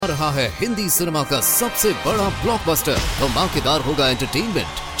रहा है हिंदी सिनेमा का सबसे बड़ा ब्लॉकबस्टर। धमाकेदार होगा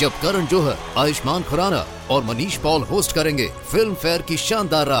एंटरटेनमेंट जब करण जौहर, आयुष्मान खुराना और मनीष पॉल होस्ट करेंगे फिल्म फेयर की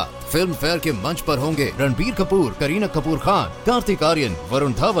शानदार रात। फिल्म फेयर के मंच पर होंगे रणबीर कपूर, करीना कपूर खान, कार्तिक आर्यन,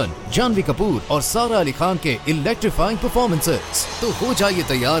 वरुण धवन, जानवी कपूर और सारा अली खान के इलेक्ट्रीफाइंग परफॉर्मेंसेस। तो हो जाइए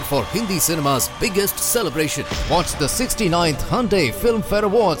तैयार for Hindi cinema's biggest celebration. Watch the 69th Hyundai Film Fair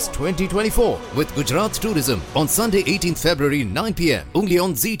Awards 2024 with Gujarat Tourism on Sunday 18th February 9 p.m. only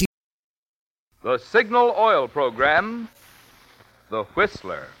on ZT. The Signal Oil Program, The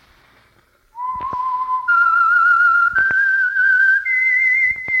Whistler.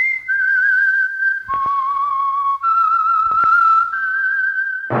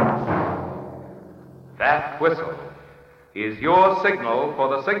 That whistle is your signal for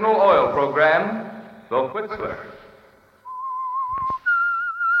the Signal Oil Program, The Whistler.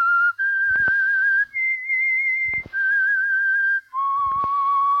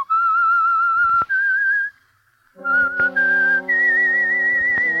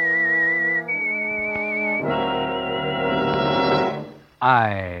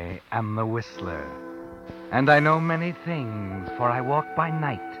 I am the Whistler, and I know many things, for I walk by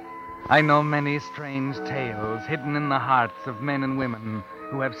night. I know many strange tales hidden in the hearts of men and women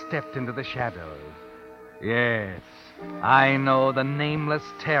who have stepped into the shadows. Yes, I know the nameless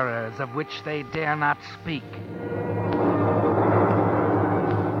terrors of which they dare not speak.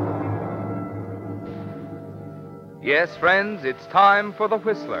 Yes, friends, it's time for The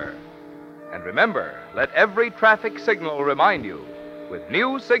Whistler. And remember, let every traffic signal remind you, with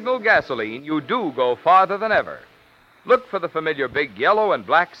new Signal gasoline, you do go farther than ever. Look for the familiar big yellow and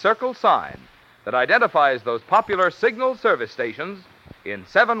black circle sign that identifies those popular Signal service stations in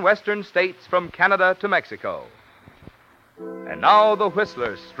 7 western states from Canada to Mexico. And now the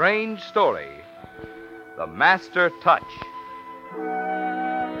Whistler's strange story, The Master Touch.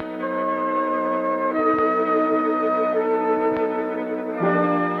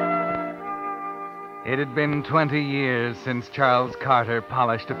 It had been 20 years since Charles Carter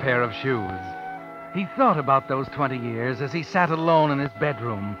polished a pair of shoes. He thought about those 20 years as he sat alone in his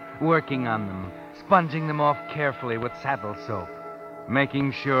bedroom, working on them, sponging them off carefully with saddle soap,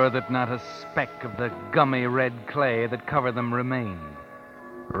 making sure that not a speck of the gummy red clay that covered them remained.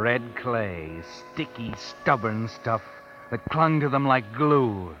 Red clay, sticky, stubborn stuff that clung to them like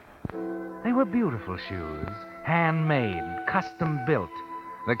glue. They were beautiful shoes, handmade, custom-built,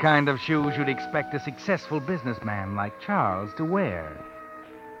 the kind of shoes you'd expect a successful businessman like Charles to wear.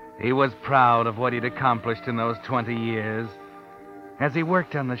 He was proud of what he'd accomplished in those 20 years. As he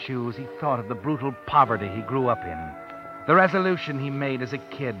worked on the shoes, he thought of the brutal poverty he grew up in, the resolution he made as a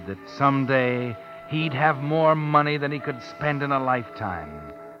kid that someday he'd have more money than he could spend in a lifetime.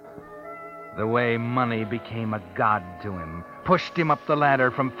 The way money became a god to him, pushed him up the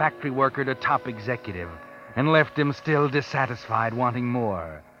ladder from factory worker to top executive, and left him still dissatisfied, wanting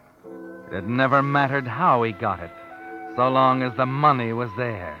more. It never mattered how he got it, so long as the money was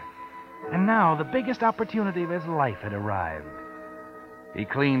there. And now the biggest opportunity of his life had arrived. He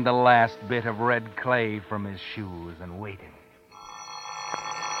cleaned the last bit of red clay from his shoes and waited.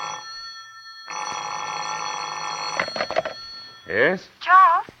 Yes?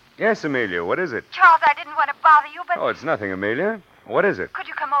 Charles? Yes, Amelia, what is it? Charles, I didn't want to bother you, but... Oh, it's nothing, Amelia. What is it? Could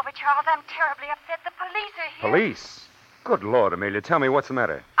you come over, Charles? I'm terribly upset. The police are here. Police? Good Lord, Amelia, tell me what's the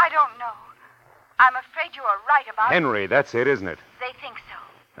matter. I don't know. I'm afraid you are right about Henry, that's it, isn't it? They think so.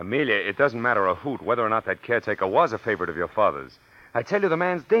 Amelia, it doesn't matter a hoot whether or not that caretaker was a favorite of your father's. I tell you, the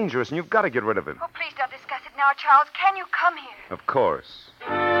man's dangerous, and you've got to get rid of him. Oh, please don't discuss it now, Charles. Can you come here? Of course.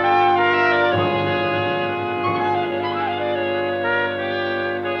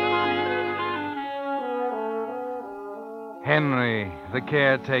 Henry, the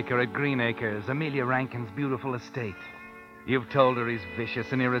caretaker at Greenacres, Amelia Rankin's beautiful estate. You've told her he's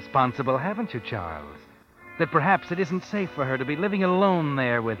vicious and irresponsible, haven't you, Charles? That perhaps it isn't safe for her to be living alone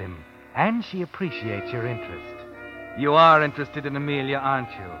there with him. And she appreciates your interest. You are interested in Amelia,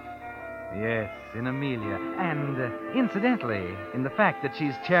 aren't you? Yes, in Amelia. And, incidentally, in the fact that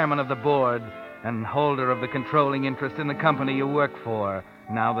she's chairman of the board and holder of the controlling interest in the company you work for,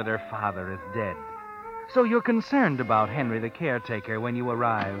 now that her father is dead. So you're concerned about Henry the caretaker when you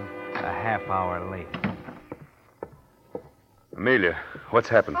arrive a half hour late. Amelia, what's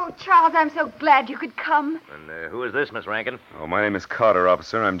happened? Oh, Charles, I'm so glad you could come. And who is this, Miss Rankin? Oh, my name is Carter,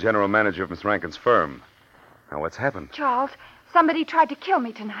 officer. I'm general manager of Miss Rankin's firm. Now, what's happened? Charles, somebody tried to kill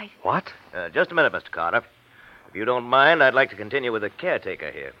me tonight. What? Just a minute, Mr. Carter. If you don't mind, I'd like to continue with the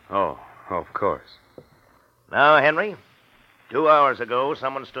caretaker here. Oh, of course. Now, Henry, 2 hours ago,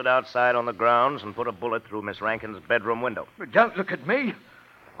 someone stood outside on the grounds and put a bullet through Miss Rankin's bedroom window. Don't look at me.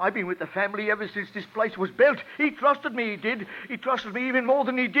 I've been with the family ever since this place was built. He trusted me, he did. He trusted me even more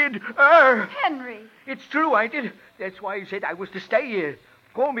than he did. Henry. It's true, ain't it? That's why he said I was to stay here.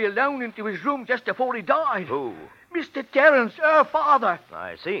 Called me alone into his room just before he died. Who? Mr. Terence, her father.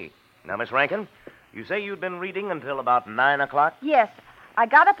 I see. Now, Miss Rankin, you say you'd been reading until about 9 o'clock? Yes. I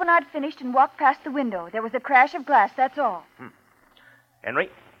got up when I'd finished and walked past the window. There was a crash of glass, that's all. Henry,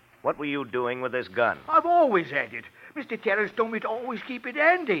 what were you doing with this gun? I've always had it. Mr. Terence told me to always keep it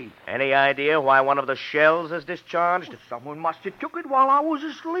handy. Any idea why one of the shells is discharged? Someone must have took it while I was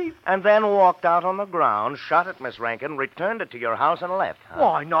asleep. And then walked out on the ground, shot at Miss Rankin, returned it to your house, and left. Huh?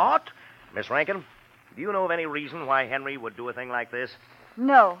 Why not? Miss Rankin, do you know of any reason why Henry would do a thing like this?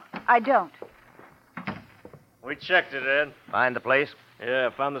 No, I don't. We checked it, Ed. Find the place?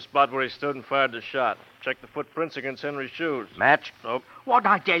 Yeah, found the spot where he stood and fired the shot. Checked the footprints against Henry's shoes. Match? Nope. What'd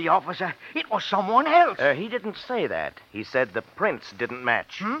I tell you, officer? It was someone else. He didn't say that. He said the prints didn't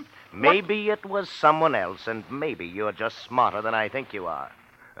match. Maybe it was someone else, and maybe you're just smarter than I think you are.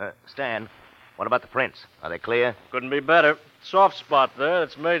 Stan, what about the prints? Are they clear? Couldn't be better. Soft spot there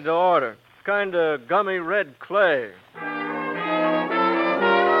that's made to order. Kind of gummy red clay.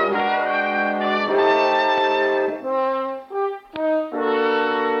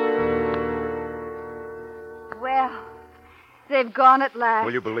 Well, they've gone at last.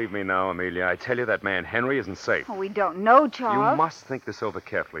 Will you believe me now, Amelia? I tell you that man Henry isn't safe. Oh, we don't know, Charles. You must think this over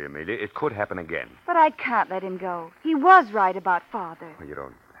carefully, Amelia. It could happen again. But I can't let him go. He was right about Father. Well, you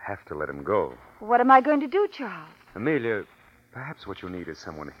don't have to let him go. What am I going to do, Charles? Amelia, perhaps what you need is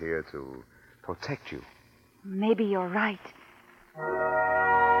someone here to protect you. Maybe you're right.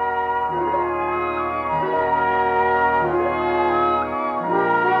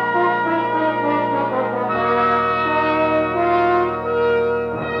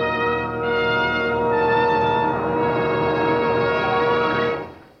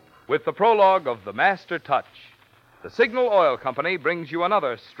 With the prologue of The Master Touch, the Signal Oil Company brings you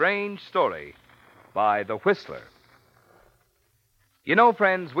another strange story by The Whistler. You know,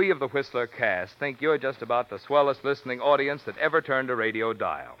 friends, we of the Whistler cast think you're just about the swellest listening audience that ever turned a radio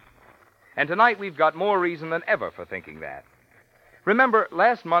dial. And tonight we've got more reason than ever for thinking that. Remember,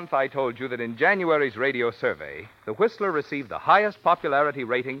 last month I told you that in January's radio survey, the Whistler received the highest popularity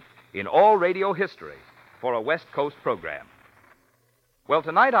rating in all radio history for a West Coast program. Well,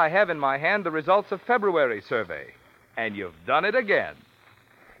 tonight I have in my hand the results of February's survey, and you've done it again.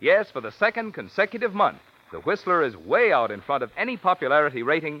 Yes, for the second consecutive month, the Whistler is way out in front of any popularity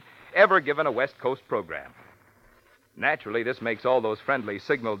rating ever given a West Coast program. Naturally, this makes all those friendly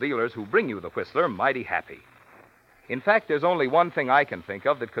signal dealers who bring you the Whistler mighty happy. In fact, there's only one thing I can think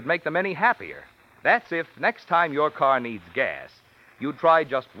of that could make them any happier. That's if next time your car needs gas, you'd try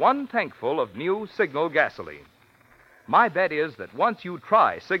just one tankful of new Signal gasoline. My bet is that once you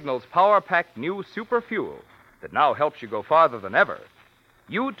try Signal's power-packed new Super Fuel that now helps you go farther than ever,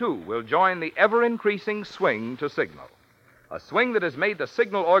 you, too, will join the ever-increasing swing to Signal. A swing that has made the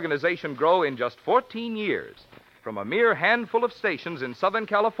Signal organization grow in just 14 years, from a mere handful of stations in Southern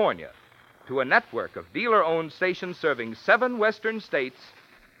California to a network of dealer-owned stations serving 7 western states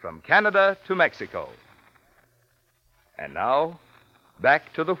from Canada to Mexico. And now,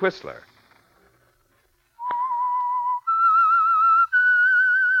 back to the Whistler.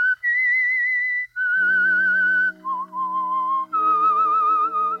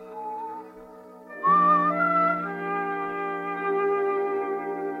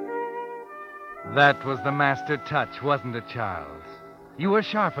 That was the master touch, wasn't it, Charles? You were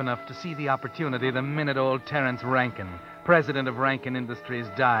sharp enough to see the opportunity the minute old Terence Rankin, president of Rankin Industries,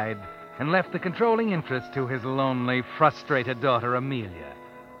 died and left the controlling interest to his lonely, frustrated daughter, Amelia.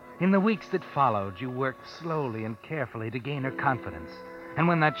 In the weeks that followed, you worked slowly and carefully to gain her confidence. And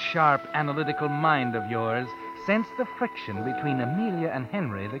when that sharp, analytical mind of yours sensed the friction between Amelia and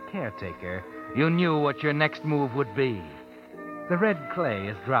Henry, the caretaker, you knew what your next move would be. The red clay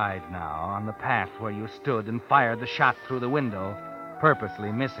is dried now on the path where you stood and fired the shot through the window, purposely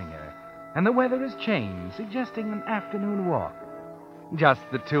missing her. And the weather has changed, suggesting an afternoon walk. Just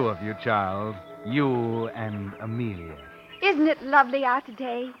the two of you, Charles. You and Amelia. Isn't it lovely out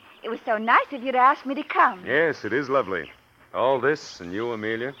today? It was so nice of you to ask me to come. Yes, it is lovely. All this and you,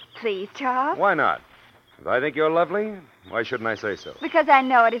 Amelia. Please, Charles. Why not? If I think you're lovely, why shouldn't I say so? Because I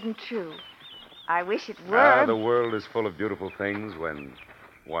know it isn't true. I wish it were. The world is full of beautiful things when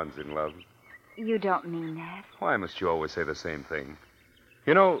one's in love. You don't mean that. Why must you always say the same thing?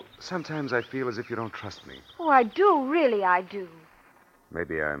 You know, sometimes I feel as if you don't trust me. Oh, I do. Really, I do.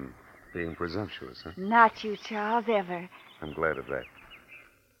 Maybe I'm being presumptuous, huh? Not you, Charles, ever. I'm glad of that.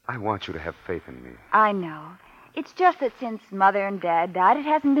 I want you to have faith in me. I know. It's just that since Mother and Dad died, it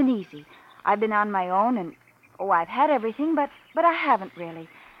hasn't been easy. I've been on my own, and, I've had everything, but I haven't really.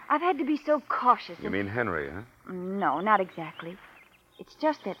 I've had to be so cautious. You mean Henry, huh? No, not exactly. It's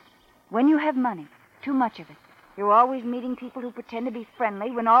just that when you have money, too much of it, you're always meeting people who pretend to be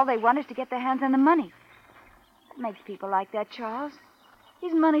friendly when all they want is to get their hands on the money. What makes people like that, Charles?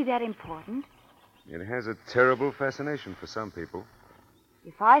 Is money that important? It has a terrible fascination for some people.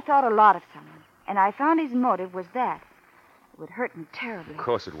 If I thought a lot of someone, and I found his motive was that, it would hurt me terribly. Of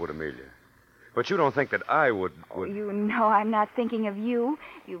course it would, Amelia. But you don't think that I would... Oh, you know I'm not thinking of you.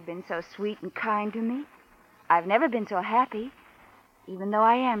 You've been so sweet and kind to me. I've never been so happy, even though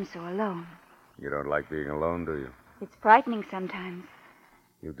I am so alone. You don't like being alone, do you? It's frightening sometimes.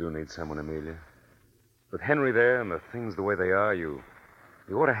 You do need someone, Amelia. With Henry there and the things the way they are, you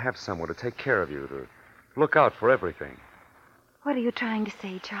ought to have someone to take care of you, to look out for everything. What are you trying to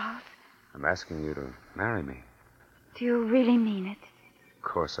say, Charles? I'm asking you to marry me. Do you really mean it? Of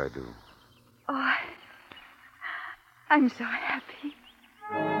course I do. Oh, I'm so happy.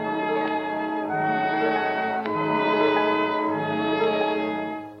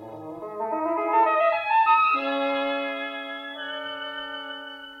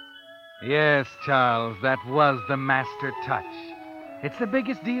 Yes, Charles, that was the master touch. It's the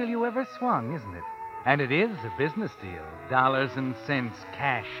biggest deal you ever swung, isn't it? And it is a business deal. Dollars and cents,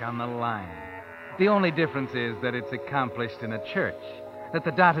 cash on the line. The only difference is that it's accomplished in a church, that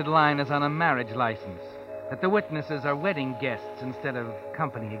the dotted line is on a marriage license, that the witnesses are wedding guests instead of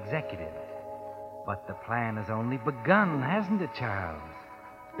company executives. But the plan has only begun, hasn't it, Charles?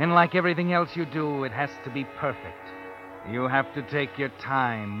 And like everything else you do, it has to be perfect. You have to take your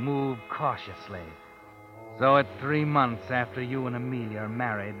time, move cautiously. So it's 3 months after you and Amelia are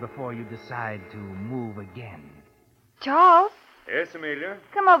married before you decide to move again. Charles? Yes, Amelia?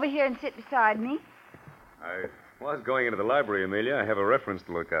 Come over here and sit beside me. I was going into the library, Amelia. I have a reference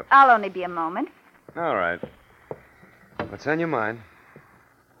to look up. I'll only be a moment. All right. What's on your mind?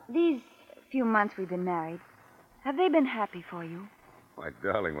 These few months we've been married, have they been happy for you? Why,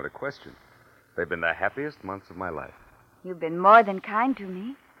 darling, what a question. They've been the happiest months of my life. You've been more than kind to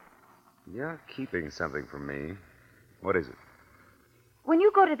me. You're keeping something from me. What is it? When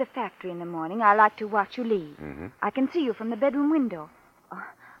you go to the factory in the morning, I like to watch you leave. Mm-hmm. I can see you from the bedroom window. Oh,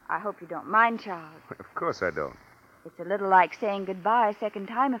 I hope you don't mind, Charles. Of course I don't. It's a little like saying goodbye a second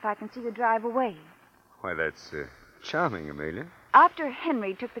time if I can see you drive away. Why, that's charming, Amelia. After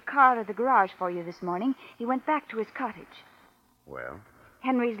Henry took the car to the garage for you this morning, he went back to his cottage. Well?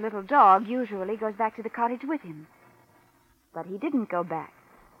 Henry's little dog usually goes back to the cottage with him. But he didn't go back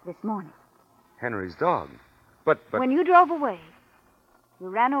this morning. Henry's dog? But... When you drove away, you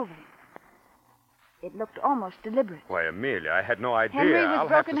ran over him. It looked almost deliberate. Why, Amelia, I had no idea. Henry was I'll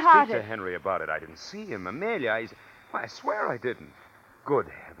have to broken-hearted. speak to Henry about it. I didn't see him. Amelia, I swear I didn't. Good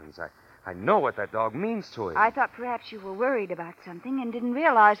heavens, I know what that dog means to him. I thought perhaps you were worried about something and didn't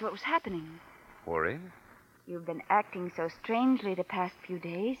realize what was happening. Worried? You've been acting so strangely the past few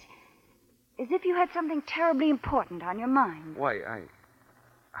days, as if you had something terribly important on your mind. Why,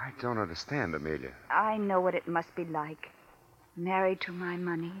 I don't understand, Amelia. I know what it must be like. Married to my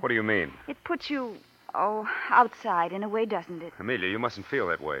money. What do you mean? It puts you, outside in a way, doesn't it? Amelia, you mustn't feel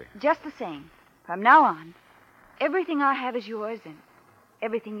that way. Just the same. From now on, everything I have is yours and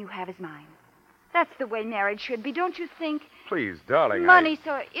everything you have is mine. That's the way marriage should be, don't you think? Please, darling, Money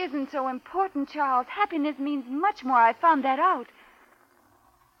isn't so important, Charles. Happiness means much more. I found that out.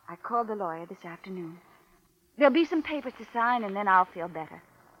 I called the lawyer this afternoon. There'll be some papers to sign, and then I'll feel better.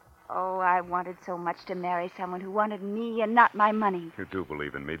 Oh, I wanted so much to marry someone who wanted me and not my money. You do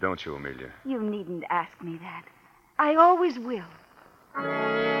believe in me, don't you, Amelia? You needn't ask me that. I always will.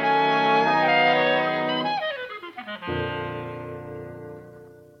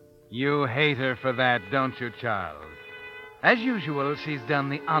 You hate her for that, don't you, Charles? As usual, she's done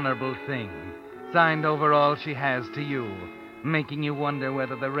the honorable thing. Signed over all she has to you, making you wonder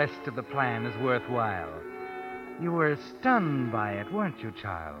whether the rest of the plan is worthwhile. You were stunned by it, weren't you,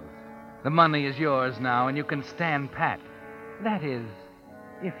 Charles? The money is yours now, and you can stand pat. That is,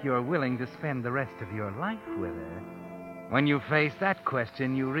 if you're willing to spend the rest of your life with her. When you face that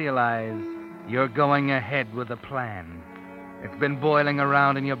question, you realize you're going ahead with a plan. It's been boiling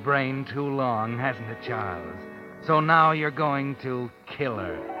around in your brain too long, hasn't it, Charles? So now you're going to kill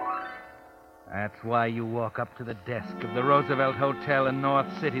her. That's why you walk up to the desk of the Roosevelt Hotel in North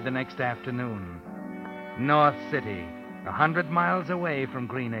City the next afternoon. North City, 100 miles away from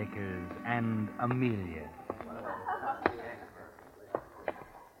Green Acres and Amelia.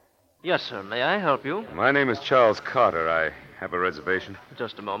 Yes, sir. May I help you? My name is Charles Carter. I have a reservation.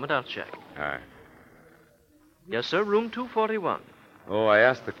 Just a moment. I'll check. All right. Yes, sir, room 241. Oh, I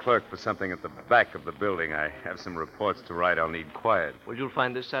asked the clerk for something at the back of the building. I have some reports to write. I'll need quiet. Well, you'll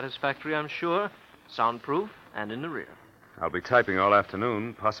find this satisfactory, I'm sure. Soundproof and in the rear. I'll be typing all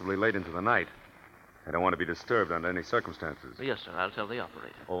afternoon, possibly late into the night. I don't want to be disturbed under any circumstances. Yes, sir, I'll tell the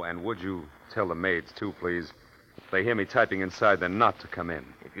operator. Oh, and would you tell the maids, too, please? If they hear me typing inside, then not to come in.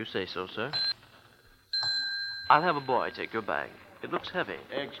 If you say so, sir. I'll have a boy take your bag. It looks heavy.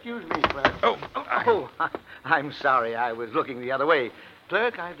 Excuse me, clerk. Oh, I'm sorry. I was looking the other way.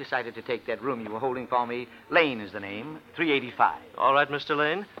 Clerk, I've decided to take that room you were holding for me. Lane is the name, 385. All right, Mr.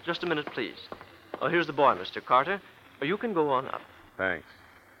 Lane. Just a minute, please. Oh, here's the boy, Mr. Carter. You can go on up. Thanks.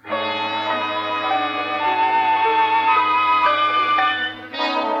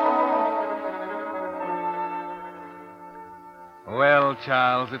 Well,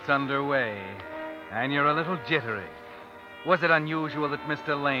 Charles, it's underway, and you're a little jittery. Was it unusual that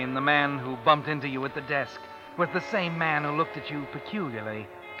Mr. Lane, the man who bumped into you at the desk, was the same man who looked at you peculiarly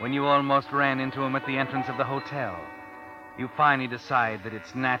when you almost ran into him at the entrance of the hotel? You finally decide that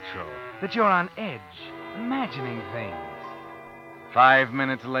it's natural, that you're on edge, imagining things. 5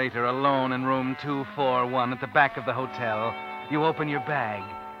 minutes later, alone in room 241 at the back of the hotel, you open your bag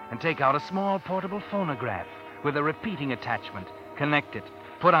and take out a small portable phonograph with a repeating attachment. Connect it,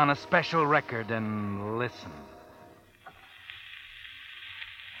 put on a special record, and listen.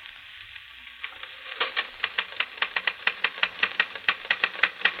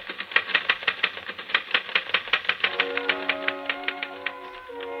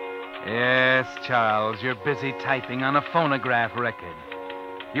 Yes, Charles, you're busy typing on a phonograph record.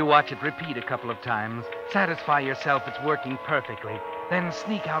 You watch it repeat a couple of times, satisfy yourself it's working perfectly, then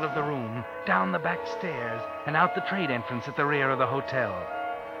sneak out of the room, down the back stairs, and out the trade entrance at the rear of the hotel.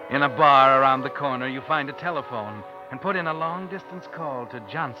 In a bar around the corner, you find a telephone and put in a long-distance call to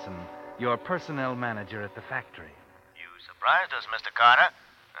Johnson, your personnel manager at the factory. You surprised us, Mr. Carter.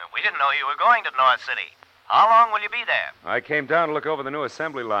 We didn't know you were going to North City. How long will you be there? I came down to look over the new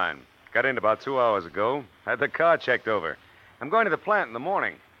assembly line. Got in about 2 hours ago. Had the car checked over. I'm going to the plant in the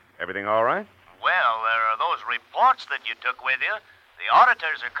morning. Everything all right? Well, there are those reports that you took with you. The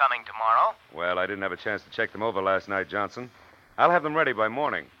auditors are coming tomorrow. Well, I didn't have a chance to check them over last night, Johnson. I'll have them ready by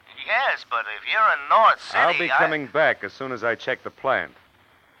morning. Yes, but if you're in North City, I'll be coming back as soon as I check the plant.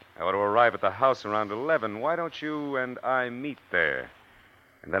 I ought to arrive at the house around 11. Why don't you and I meet there?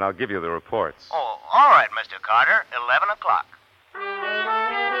 And then I'll give you the reports. Oh, all right, Mr. Carter. 11 o'clock.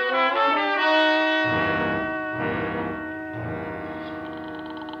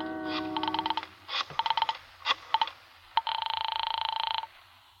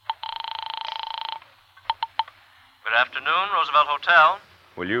 Good afternoon, Roosevelt Hotel.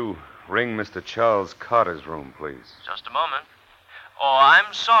 Will you ring Mr. Charles Carter's room, please? Just a moment. Oh,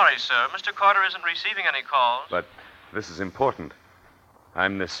 I'm sorry, sir. Mr. Carter isn't receiving any calls. But this is important.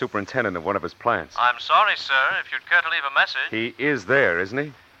 I'm the superintendent of one of his plants. I'm sorry, sir. If you'd care to leave a message. He is there, isn't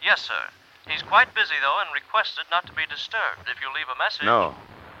he? Yes, sir. He's quite busy, though, and requested not to be disturbed. If you leave a message. No.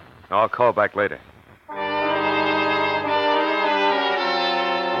 I'll call back later.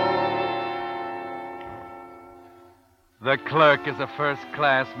 The clerk is a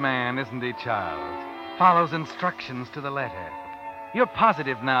first-class man, isn't he, Charles? Follows instructions to the letter. You're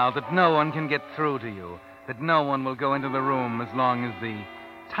positive now that no one can get through to you, that no one will go into the room as long as the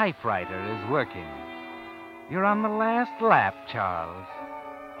typewriter is working. You're on the last lap, Charles.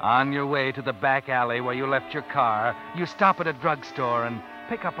 On your way to the back alley where you left your car, you stop at a drugstore and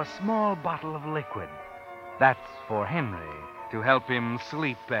pick up a small bottle of liquid. That's for Henry, to help him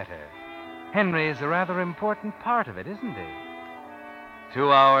sleep better. Henry is a rather important part of it, isn't he?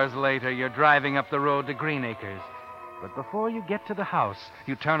 2 hours later, you're driving up the road to Greenacres. But before you get to the house,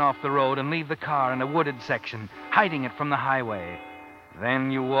 you turn off the road and leave the car in a wooded section, hiding it from the highway.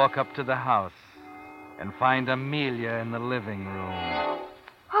 Then you walk up to the house and find Amelia in the living room.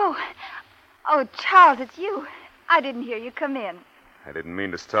 Oh, Charles, it's you. I didn't hear you come in. I didn't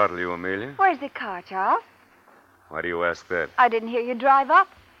mean to startle you, Amelia. Where's the car, Charles? Why do you ask that? I didn't hear you drive up.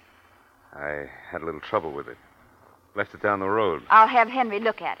 I had a little trouble with it. Left it down the road. I'll have Henry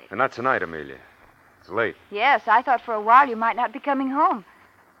look at it. And not tonight, Amelia. It's late. Yes, I thought for a while you might not be coming home.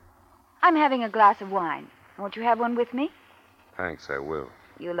 I'm having a glass of wine. Won't you have one with me? Thanks, I will.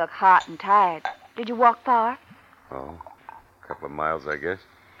 You look hot and tired. Did you walk far? Oh, a couple of miles, I guess.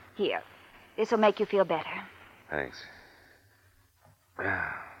 Here. This'll make you feel better. Thanks.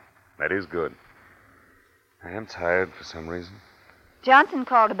 That is good. I am tired for some reason. Johnson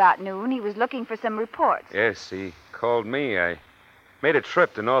called about noon. He was looking for some reports. Yes, he called me. I made a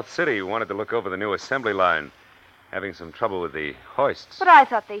trip to North City. He wanted to look over the new assembly line. Having some trouble with the hoists. But I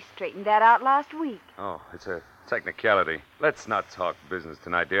thought they straightened that out last week. Oh, it's a Technicality. Let's not talk business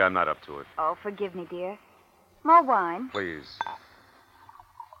tonight, dear. I'm not up to it. Oh, forgive me, dear. More wine? Please.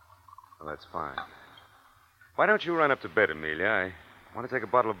 Well, that's fine. Why don't you run up to bed, Amelia? I want to take a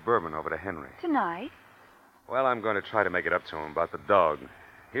bottle of bourbon over to Henry. Tonight? Well, I'm going to try to make it up to him about the dog.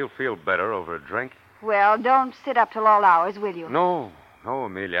 He'll feel better over a drink. Well, don't sit up till all hours, will you? No,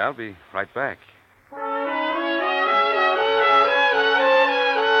 Amelia. I'll be right back.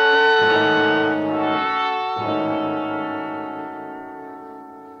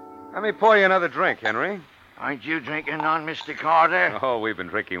 Let me pour you another drink, Henry. Aren't you drinking none, Mr. Carter? Oh, we've been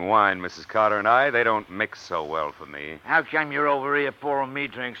drinking wine, Mrs. Carter and I. They don't mix so well for me. How come you're over here pouring me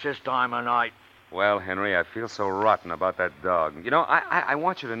drinks this time of night? Well, Henry, I feel so rotten about that dog. You know, I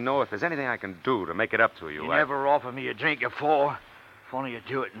want you to know if there's anything I can do to make it up to you. You never offered me a drink before. Funny you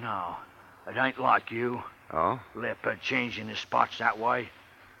do it now. It ain't like you. Oh? Leopard changing his spots that way.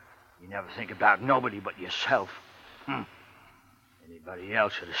 You never think about nobody but yourself. Anybody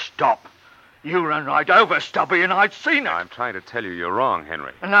else would have stopped. You run right over Stubby and I'd seen it. I'm trying to tell you you're wrong,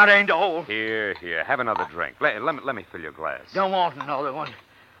 Henry. And that ain't all. Here. Have another drink. Let me fill your glass. Don't want another one.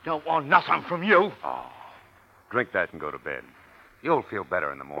 Don't want nothing from you. Oh. Drink that and go to bed. You'll feel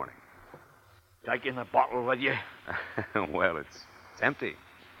better in the morning. Taking the bottle with you? Well, it's empty.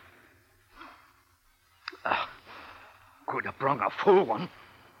 Could have brung a full one.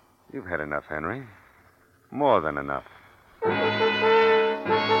 You've had enough, Henry. More than enough.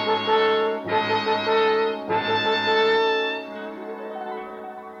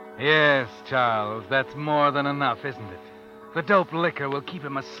 Yes, Charles, that's more than enough, isn't it? The dope liquor will keep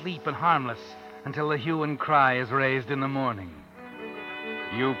him asleep and harmless until the hue and cry is raised in the morning.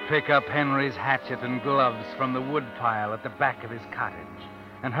 You pick up Henry's hatchet and gloves from the wood pile at the back of his cottage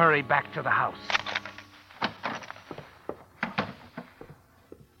and hurry back to the house.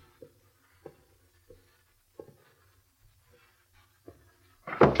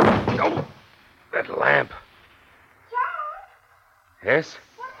 Oh, that lamp. Charles? Yes?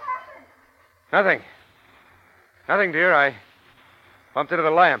 What happened? Nothing, dear. I bumped into the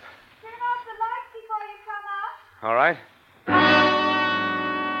lamp. Turn off the lights before you come up. All right.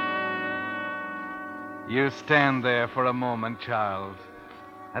 You stand there for a moment, Charles.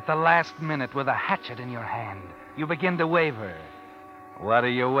 At the last minute, with a hatchet in your hand, you begin to waver. What are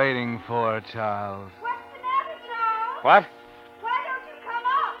you waiting for, Charles? What's the matter, Charles? What? Why don't you come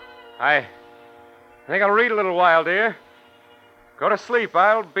up? I think I'll read a little while, dear. Go to sleep.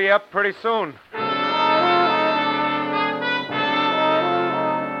 I'll be up pretty soon.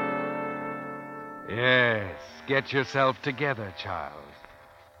 Yes, get yourself together, Charles.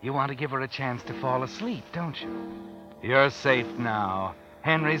 You want to give her a chance to fall asleep, don't you? You're safe now.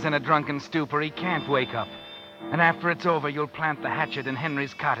 Henry's in a drunken stupor. He can't wake up. And after it's over, you'll plant the hatchet in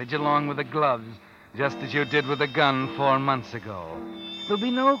Henry's cottage along with the gloves, just as you did with the gun 4 months ago. There'll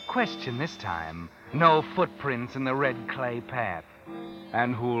be no question this time. No footprints in the red clay path.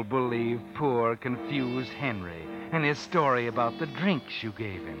 And who'll believe poor, confused Henry and his story about the drinks you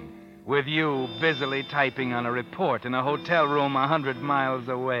gave him, with you busily typing on a report in a hotel room 100 miles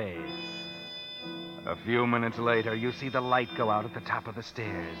away? A few minutes later, you see the light go out at the top of the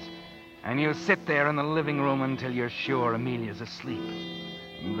stairs, and you sit there in the living room until you're sure Amelia's asleep.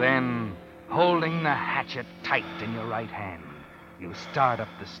 And then, holding the hatchet tight in your right hand, you start up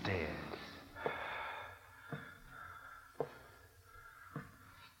the stairs.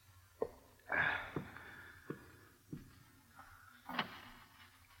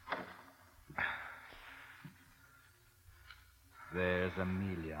 There's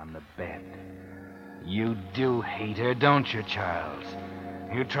Amelia on the bed. You do hate her, don't you, Charles?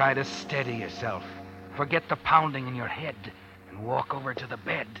 You try to steady yourself, forget the pounding in your head, and walk over to the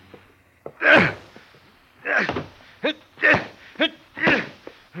bed.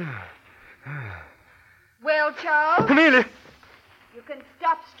 Well, Charles? Amelia! You can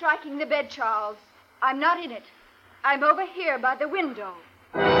stop striking the bed, Charles. I'm not in it. I'm over here by the window.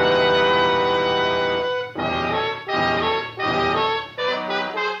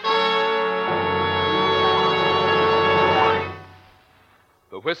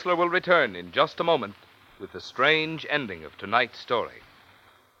 The Whistler will return in just a moment with the strange ending of tonight's story.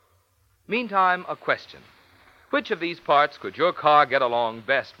 Meantime, a question. Which of these parts could your car get along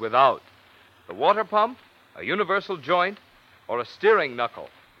best without? The water pump, a universal joint, or a steering knuckle?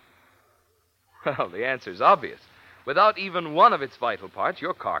 Well, the answer's obvious. Without even one of its vital parts,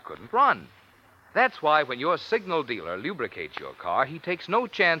 your car couldn't run. That's why when your signal dealer lubricates your car, he takes no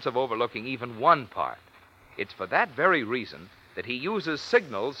chance of overlooking even one part. It's for that very reason that he uses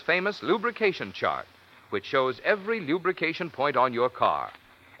Signal's famous lubrication chart, which shows every lubrication point on your car.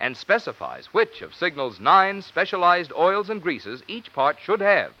 and specifies which of Signal's 9 specialized oils and greases each part should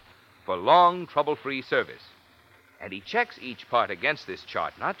have for long, trouble-free service. And he checks each part against this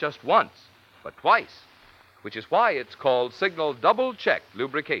chart not just once, but twice, which is why it's called Signal Double-Checked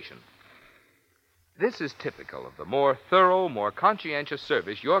Lubrication. This is typical of the more thorough, more conscientious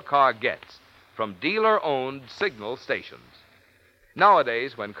service your car gets from dealer-owned Signal stations.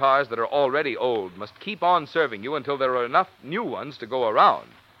 Nowadays, when cars that are already old must keep on serving you until there are enough new ones to go around,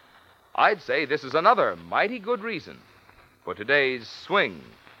 I'd say this is another mighty good reason for today's swing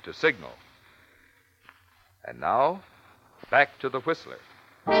to Signal. And now, back to the Whistler.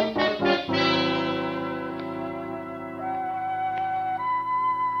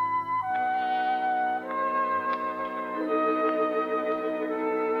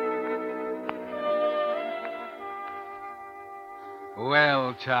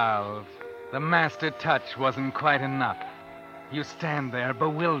 Well, Charles, the master touch wasn't quite enough. You stand there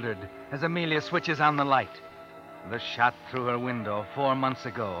bewildered as Amelia switches on the light. The shot through her window 4 months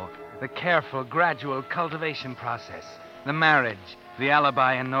ago, the careful, gradual cultivation process, the marriage, the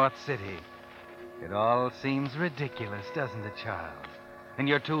alibi in North City. It all seems ridiculous, doesn't it, Charles? And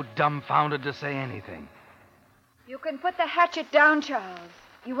you're too dumbfounded to say anything. You can put the hatchet down, Charles.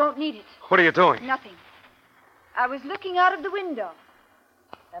 You won't need it. What are you doing? Nothing. I was looking out of the window.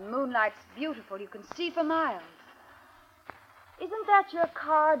 The moonlight's beautiful. You can see for miles. Isn't that your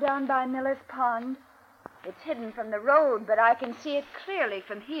car down by Miller's Pond? It's hidden from the road, but I can see it clearly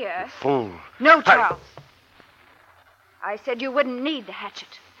from here. Fool. No, Charles. I said you wouldn't need the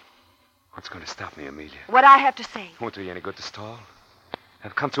hatchet. What's going to stop me, Amelia? What I have to say. Won't do you any good to stall.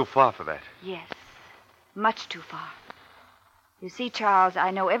 I've come too far for that. Yes, much too far. You see, Charles,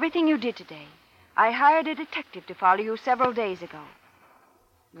 I know everything you did today. I hired a detective to follow you several days ago.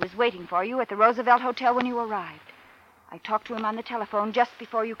 He was waiting for you at the Roosevelt Hotel when you arrived. I talked to him on the telephone just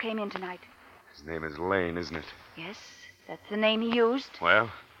before you came in tonight. His name is Lane, isn't it? Yes, that's the name he used. Well?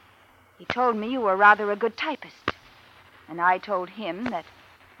 He told me you were rather a good typist. And I told him that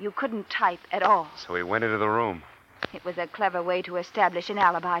you couldn't type at all. So he went into the room. It was a clever way to establish an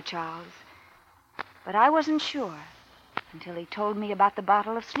alibi, Charles. But I wasn't sure until he told me about the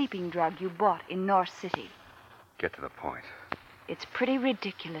bottle of sleeping drug you bought in North City. Get to the point. It's pretty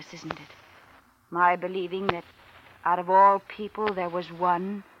ridiculous, isn't it? My believing that out of all people there was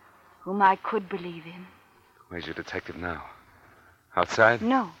one whom I could believe in. Where's your detective now? Outside?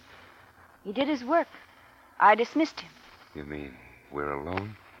 No. He did his work. I dismissed him. You mean we're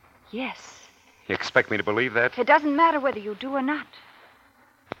alone? Yes. You expect me to believe that? It doesn't matter whether you do or not.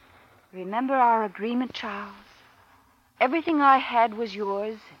 Remember our agreement, Charles? Everything I had was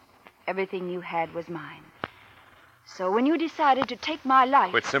yours. Everything you had was mine. So when you decided to take my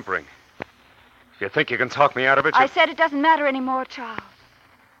life... Quit simpering. If you think you can talk me out of it, I said it doesn't matter anymore, Charles.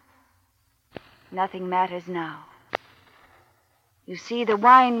 Nothing matters now. You see, the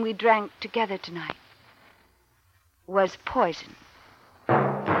wine we drank together tonight was poison.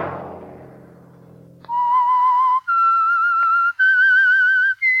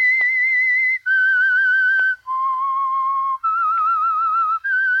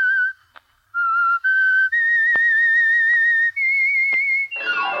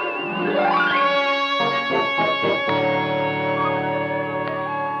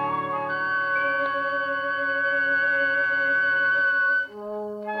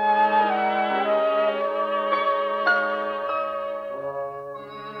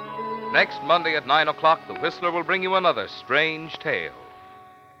 Next Monday at 9 o'clock, The Whistler will bring you another strange tale.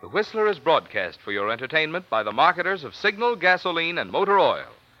 The Whistler is broadcast for your entertainment by the marketers of Signal gasoline and motor oil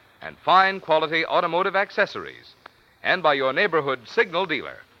and fine quality automotive accessories, and by your neighborhood Signal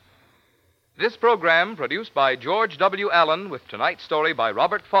dealer. This program, produced by George W. Allen with tonight's story by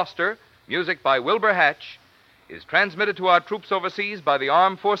Robert Foster, music by Wilbur Hatch, is transmitted to our troops overseas by the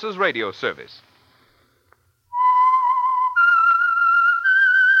Armed Forces Radio Service.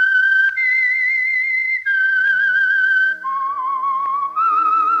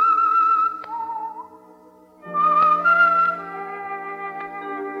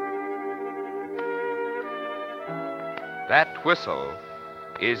 That whistle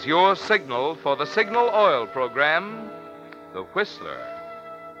is your signal for the Signal Oil program, The Whistler.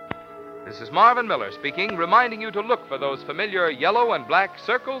 This is Marvin Miller speaking, reminding you to look for those familiar yellow and black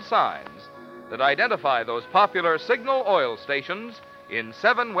circle signs that identify those popular Signal Oil stations in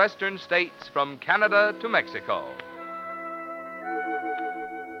 7 western states from Canada to Mexico.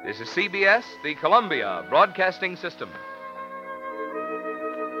 This is CBS, the Columbia Broadcasting System.